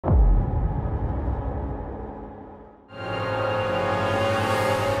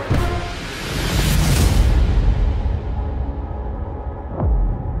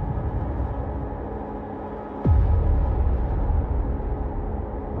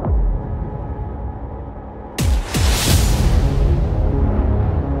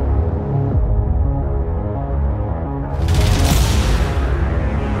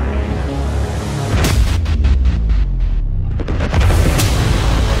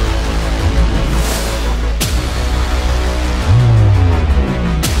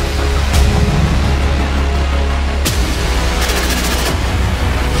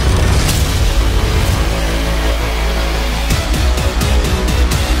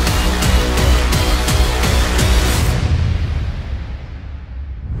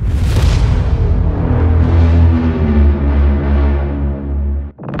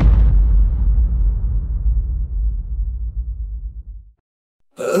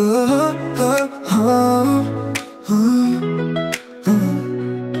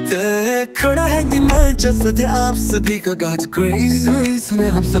खड़ा है दिमाग जैसे आप सभी का God's grace में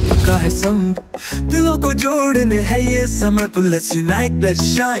हम सबका है संग दिलों को जोड़ने है ये summer but let's unite, let's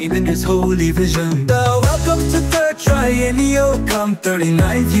shine in this holy vision. Welcome to third Triennial-Cum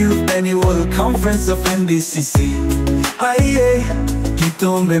 39th Youth Annual Conference of NBCC. आइए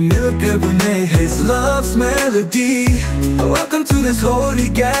गीतों में मिलकर बुने His love's melody. Welcome to this holy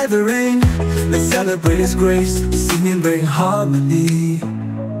gathering. Let's celebrate His grace, sing and bring harmony.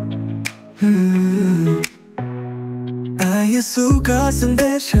 यीशु का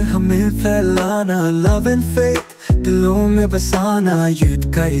संदेश है हमें फैलाना love and faith दिलों में बसाना youth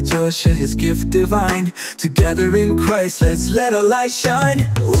का ये जोश है His gift divine together in Christ let's let our light shine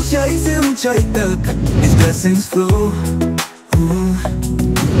ऊंचाई से ऊंचाई तक His blessings flow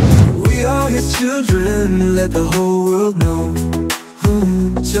we are His children let the whole world know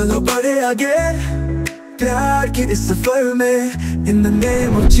चलो बढ़े आगे प्यार के इस सफर में in the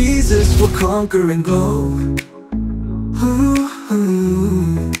name of Jesus we'll conquer and glow.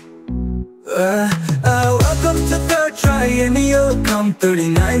 Welcome to third Triennial-Cum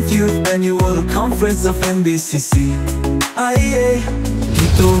 39th Youth Annual Conference of NBCC. आइए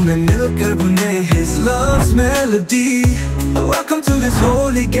गीतों में मिलकर बुने His love's melody. Welcome to this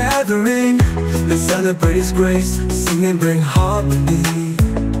holy gathering. Let's celebrate His grace, sing and bring harmony.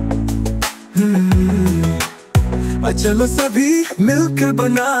 चलो सभी मिलकर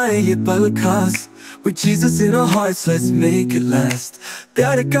बनाए ये पल खास With Jesus in our hearts, let's make it last.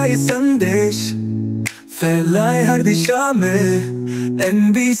 प्यार का ये संदेश फैलाए हर दिशा में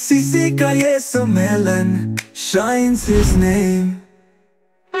NBCC का ये सम्मेलन shines His name.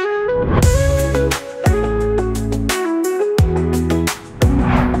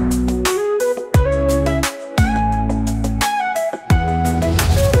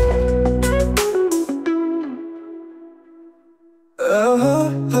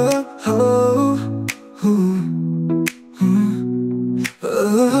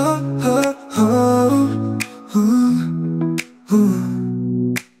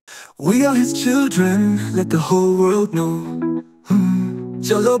 We are His children, let the whole world know.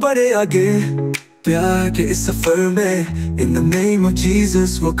 चलो बढ़े आगे प्यार के इस सफर में in the name of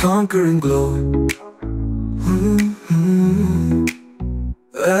Jesus we'll conquer and glow.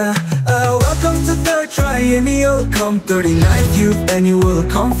 Welcome to third Triennial-Cum 39th Youth Annual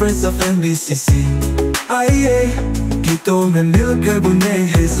Conference of NBCC. आइए गीतों में मिलकर बुने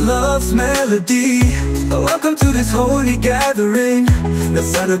His love's melody. Welcome to this holy gathering. Let's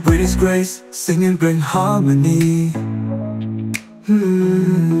celebrate His grace, sing and bring harmony.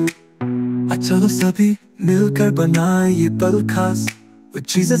 चलो सभी मिलकर बनाए ये पल खास With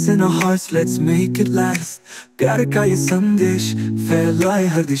Jesus in our hearts, let's make it last. प्यार का ये संदेश फैलाए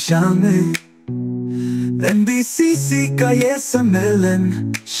हर दिशा में NBCC का ये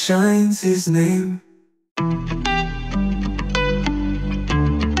सम्मेलन shines His name.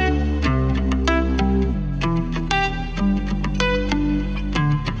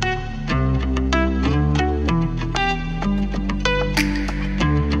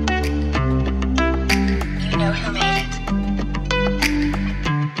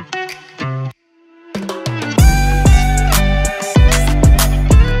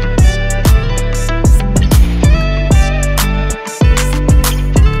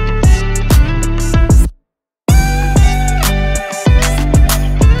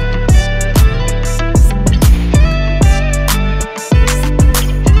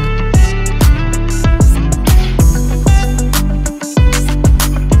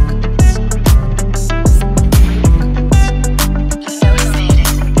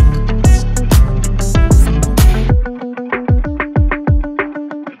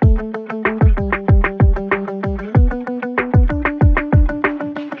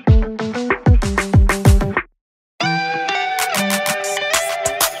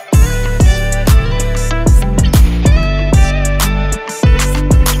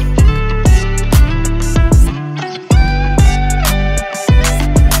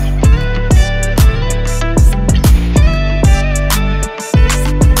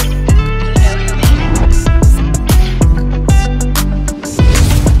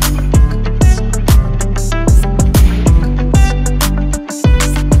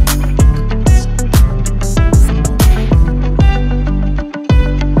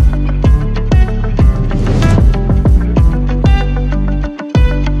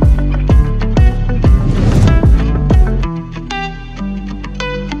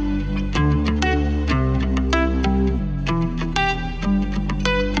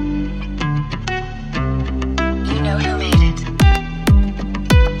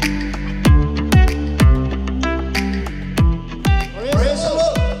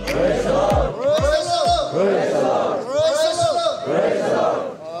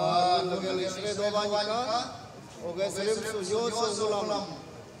 Muslim suyo sulam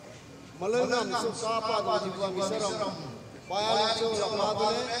malangam susapa do jiwa miseram bayali cho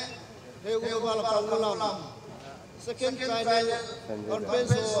lamadune hegu bal pangulam second trial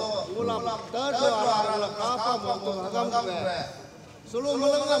conference ulam third ara kapa mo agam be sulu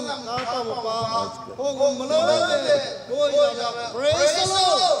malangam kapa mo pa hogo malangam koi aga praise the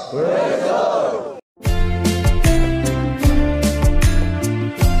Lord, praise the Lord.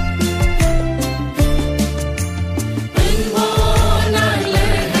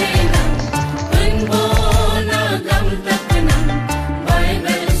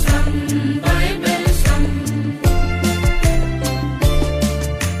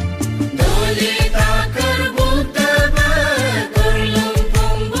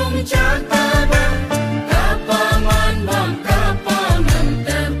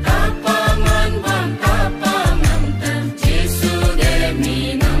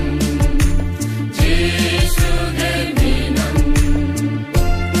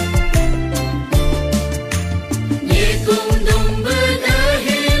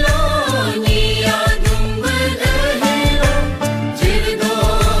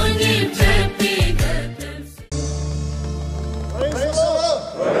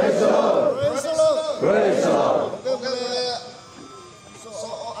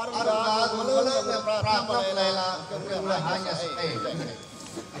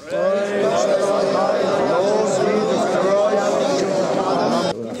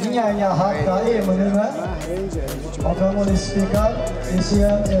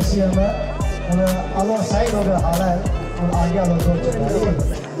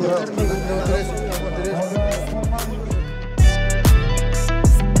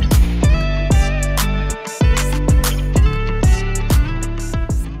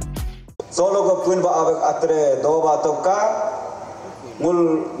 Solo ko pun ba abek atre do ba to ka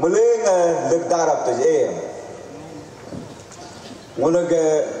mul muling legdarap to je muloge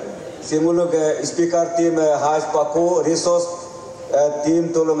simuloge speaker team haj pako resource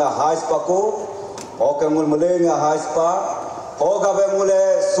team tolonga haj pako oke mul muling haj pa hoga be mule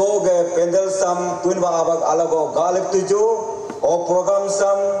soge pendel sam pun ba abek alago galip tuju o program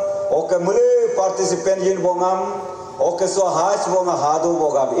sam oke mule participant yin bongam oke so haj bonga hadu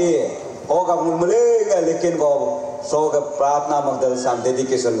bogam होगा मुलेगा लेकिन वो सोग प्रार्थना मगदल साम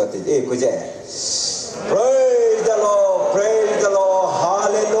dedication मत ए कुछ है praise the Lord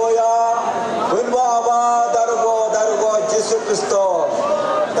hallelujah उनवा आवा दारुगो यीशु क्रिस्तो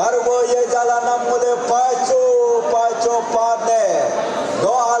दारुगो ये जाला नाम मुले पाचो पाने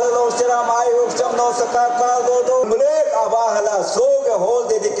दो हालो सेरा माई उक्षम नो सका दो मुले आवा हला सोग होल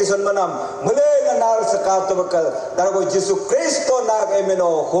डेडिकेशन मनम मुले नार सका तो बकल दारुगो यीशु क्रिस्तो नाग एमेनो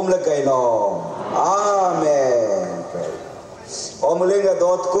हुमले कइनो आमेन ओ मुलेगा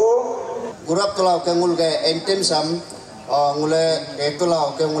दोत को Gurap tulau ke ngulge entem sam ngule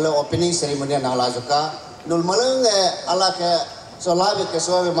tulau ke ngule opening ceremony na lajuka nul maleng ala ke solabe ke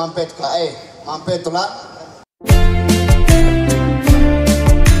sobe mampet ka mampet tula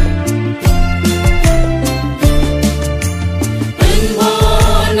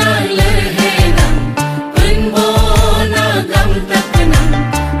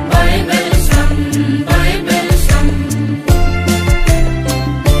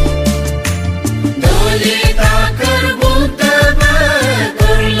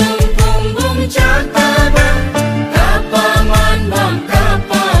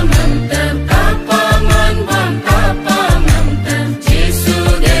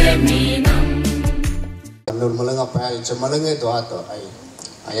malenge doa to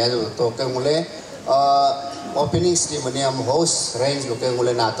aya to ke mule opening ceremony am host range lo ke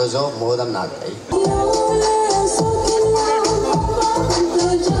mule na to jo modam na ai Oh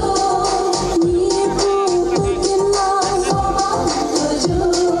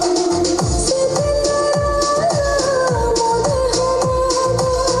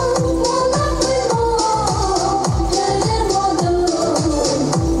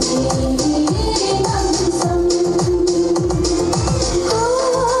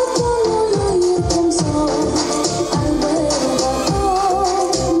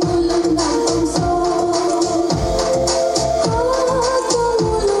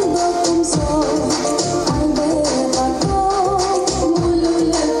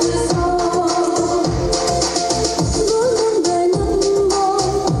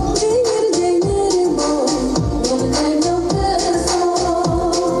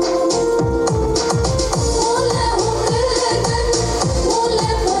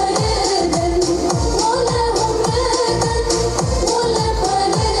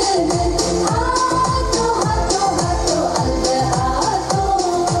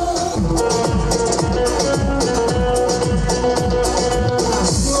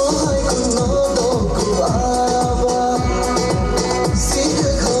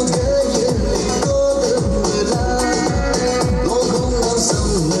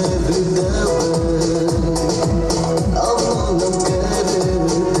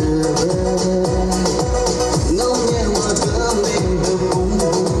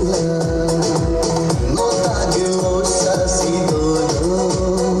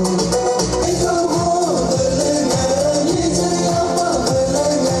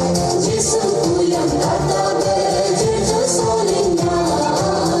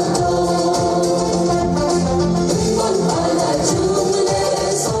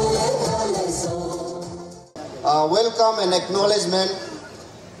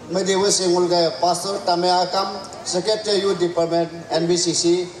Mediwas ingulga Pastor Triennial-Cum, Secretary Youth Department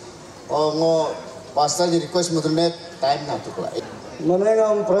NBCC, ngo Pastor di request mudune time na tukla.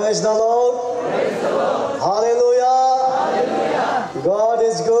 Manengam, praise the Lord. Praise the Lord. Hallelujah. Hallelujah. God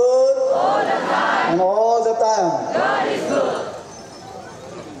is good. All the time. And all the time. God is good.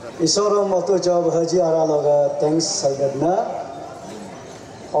 Isorom otu job haji ara loga thanks salgadna.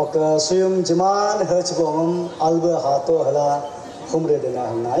 Ok suyum jaman haj bongam alba hato hala humre dena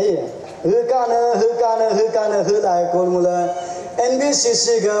hanai. Hukana hulai kolmula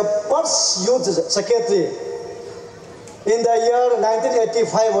NBCC ga first youth secretary. In the year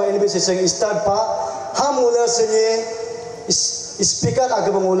 1985, NBCC start pa hamula sini speaker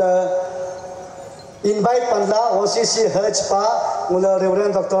agabangula invite panla OCC haj pa mula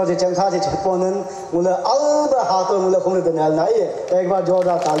Reverend Dr. Jengkha Jiponen mula alba hato mula kumre denal nai ek baar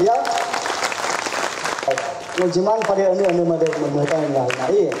जोरदार तालियां mul jiman pare ane made mereka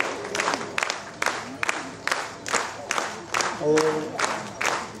nai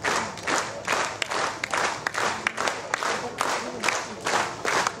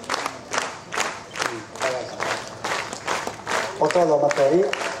Foto lo materi.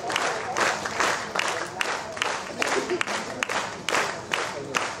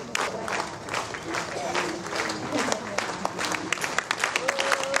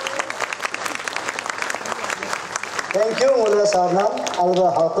 Thank you, Mullah Sarnam,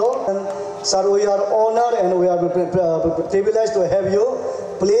 Alba Hato. And sir, we are honored and we are privileged to have you.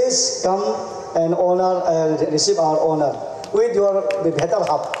 Please come and honor and receive our honor with your better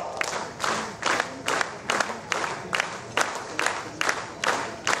half.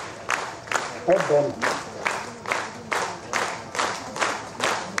 Then.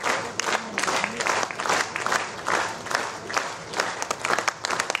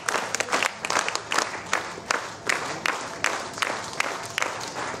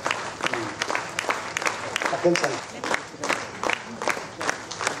 Attention.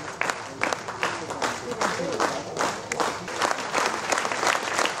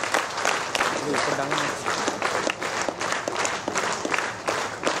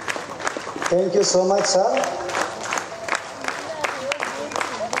 Thank you so much, sir.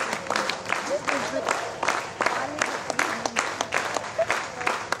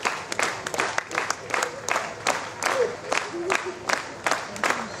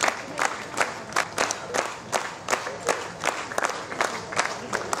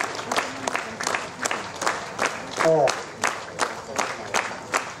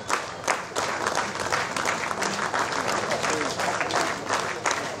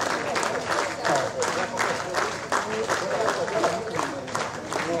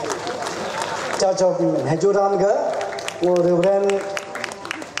 Church of Hejuranga, Reverend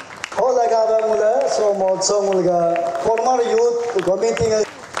Holagaga Mula, so Mulga, former youth committee.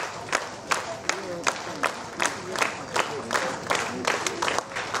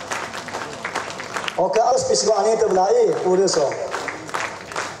 Okay, I'll speak to Anita Blai, Uriso.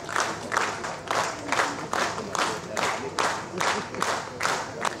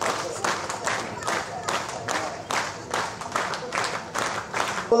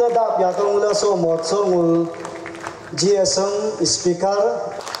 Dap yatong mula so motso mul GSM speaker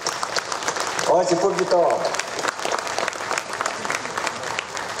or sipur bito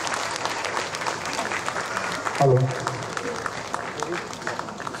hello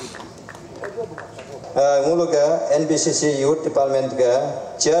mulu ke NBCC Youth Department ke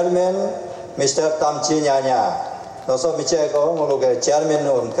Chairman Mr. Tamchi Nyanya noso miche ko mulu ke Chairman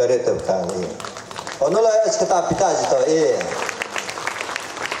on kare tab kali onula kita pita jito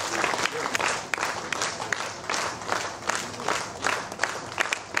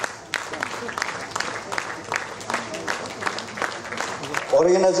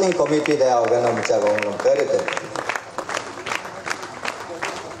Organizing committee they are going to very good.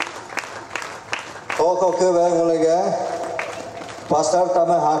 Pastor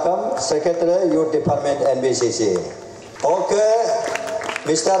Triennial-Cum, Secretary Youth Department NBCC. Okay,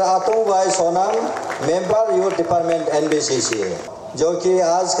 Mr. Atung Vai Sonam, Member Youth Department NBCC. जो कि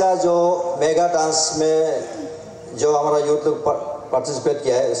आज का जो mega dance में जो हमारा youth लोग participate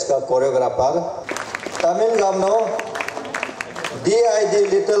किया है इसका choreographer Tamil गामनो DID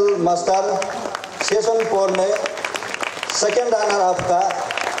Little Master session 4 में सेकंड रनर अप का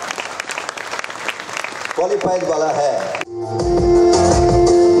क्वालिफाइड वाला है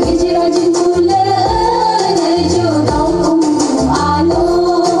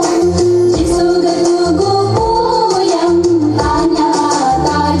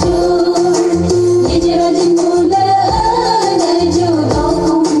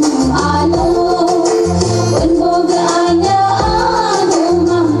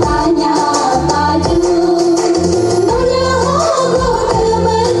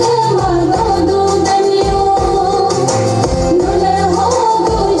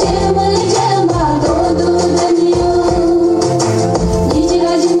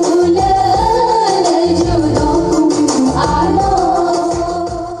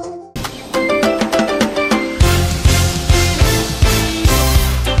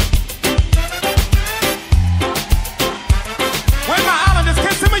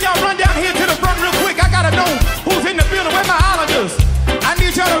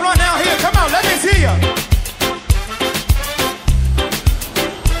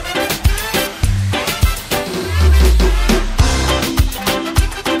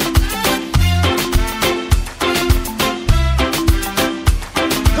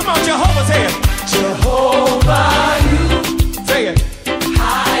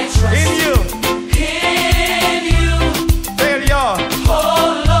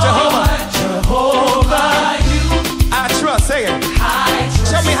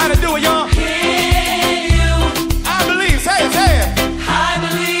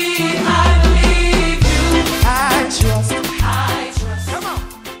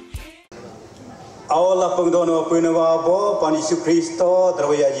awal pengdono punawa abo pan Yesus Kristo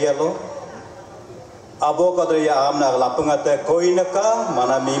terwaya jelo abo kadriya amna lapangate koinaka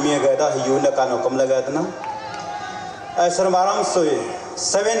mana mimi gada hiyunaka no kamlagatna asramaram soy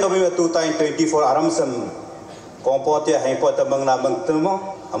 7 November 2024 aramsam kompotia haipota mangna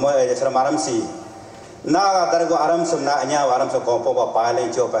mangtumo amo asramaram si na dargo aramsam na nya aramsam kompo ba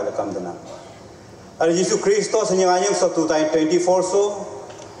pale jo pale kamdana ar Yesus Kristo senyanganyang so 2024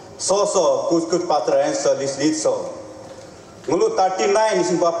 so kuskut patra so Lich-Lith so ngulu 39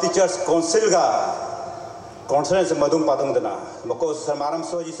 isin baptist church council ga conference madung patong dana mako samaram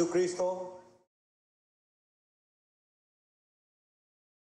so Yesus Kristo